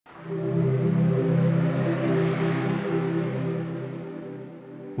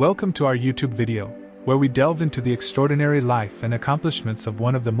Welcome to our YouTube video, where we delve into the extraordinary life and accomplishments of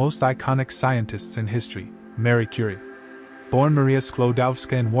one of the most iconic scientists in history, Marie Curie. Born Maria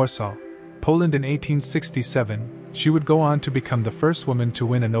Sklodowska in Warsaw, Poland in 1867, she would go on to become the first woman to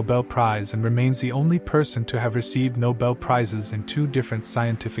win a Nobel Prize and remains the only person to have received Nobel Prizes in two different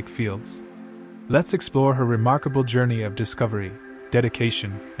scientific fields. Let's explore her remarkable journey of discovery,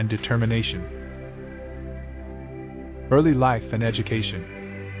 dedication, and determination. Early life and education.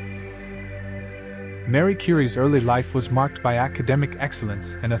 Marie Curie's early life was marked by academic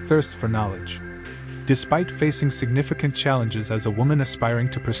excellence and a thirst for knowledge. Despite facing significant challenges as a woman aspiring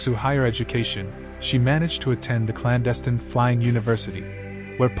to pursue higher education, she managed to attend the clandestine Flying University,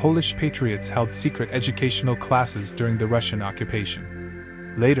 where Polish patriots held secret educational classes during the Russian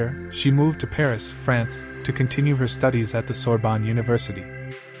occupation. Later, she moved to Paris, France, to continue her studies at the Sorbonne University.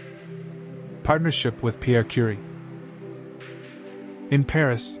 Partnership with Pierre Curie. In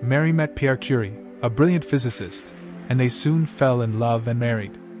Paris, Marie met Pierre Curie, a brilliant physicist, and they soon fell in love and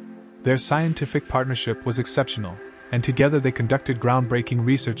married. Their scientific partnership was exceptional, and together they conducted groundbreaking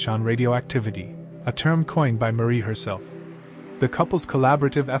research on radioactivity, a term coined by Marie herself. The couple's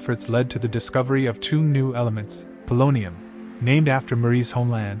collaborative efforts led to the discovery of two new elements, polonium, named after Marie's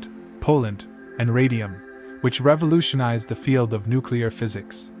homeland, Poland, and radium, which revolutionized the field of nuclear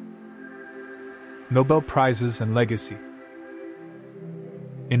physics. Nobel Prizes and legacy.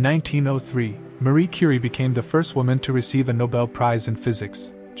 In 1903, Marie Curie became the first woman to receive a Nobel Prize in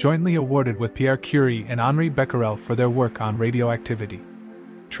Physics, jointly awarded with Pierre Curie and Henri Becquerel for their work on radioactivity.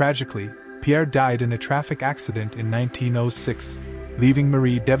 Tragically, Pierre died in a traffic accident in 1906, leaving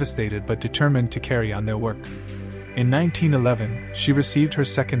Marie devastated but determined to carry on their work. In 1911, she received her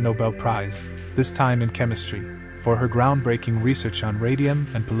second Nobel Prize, this time in chemistry, for her groundbreaking research on radium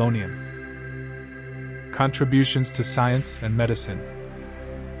and polonium. Contributions to science and medicine.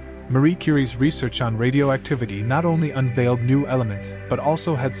 Marie Curie's research on radioactivity not only unveiled new elements but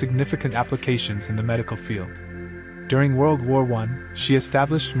also had significant applications in the medical field. During World War I, she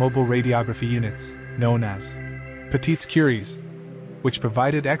established mobile radiography units, known as Petites Curies, which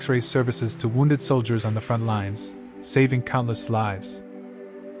provided X-ray services to wounded soldiers on the front lines, saving countless lives.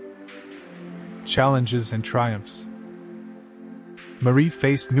 Challenges and triumphs. Marie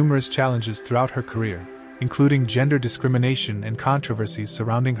faced numerous challenges throughout her career, including gender discrimination and controversies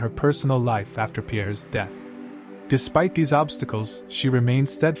surrounding her personal life after Pierre's death. Despite these obstacles, she remained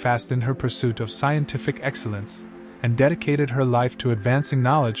steadfast in her pursuit of scientific excellence and dedicated her life to advancing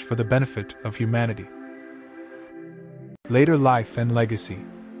knowledge for the benefit of humanity. Later life and legacy.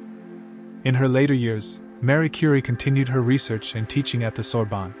 In her later years, Marie Curie continued her research and teaching at the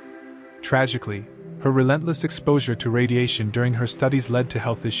Sorbonne. Tragically, her relentless exposure to radiation during her studies led to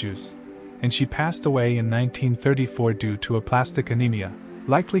health issues, and she passed away in 1934 due to aplastic anemia,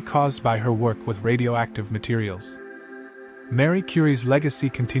 likely caused by her work with radioactive materials. Marie Curie's legacy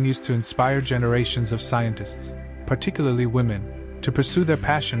continues to inspire generations of scientists, particularly women, to pursue their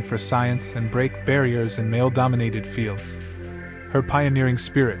passion for science and break barriers in male-dominated fields. Her pioneering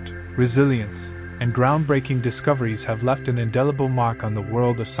spirit, resilience, and groundbreaking discoveries have left an indelible mark on the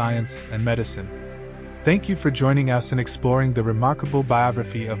world of science and medicine. Thank you for joining us in exploring the remarkable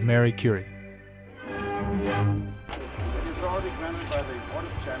biography of Marie Curie. It is already granted by the Board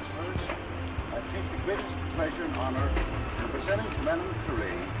of Chancellors. I take the greatest pleasure and honor in presenting to Madame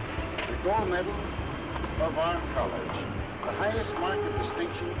Curie the gold medal of our college, the highest mark of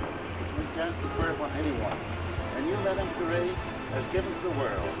distinction which we can confer upon anyone. And you, Madame Curie, has given to the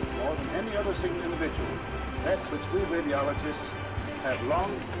world, more than any other single individual, that which we radiologists have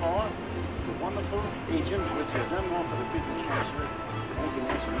longed for, the wonderful agent which has done more for the treatment of cancer than anything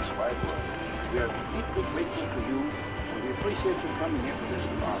else in this wide world. We are deeply grateful to you, and we appreciate you coming here to this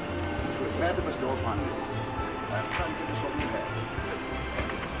remark, which we're glad to bestow upon you. I'm trying to give us what we have.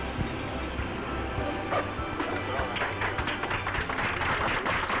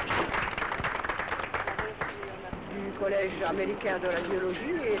 Du Collège américain de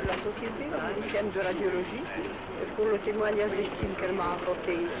radiologie et de la Société américaine de radiologie pour le témoignage d'estime qu'elle m'a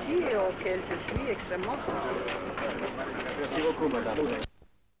apporté ici et auquel je suis extrêmement sensible. Merci beaucoup, madame.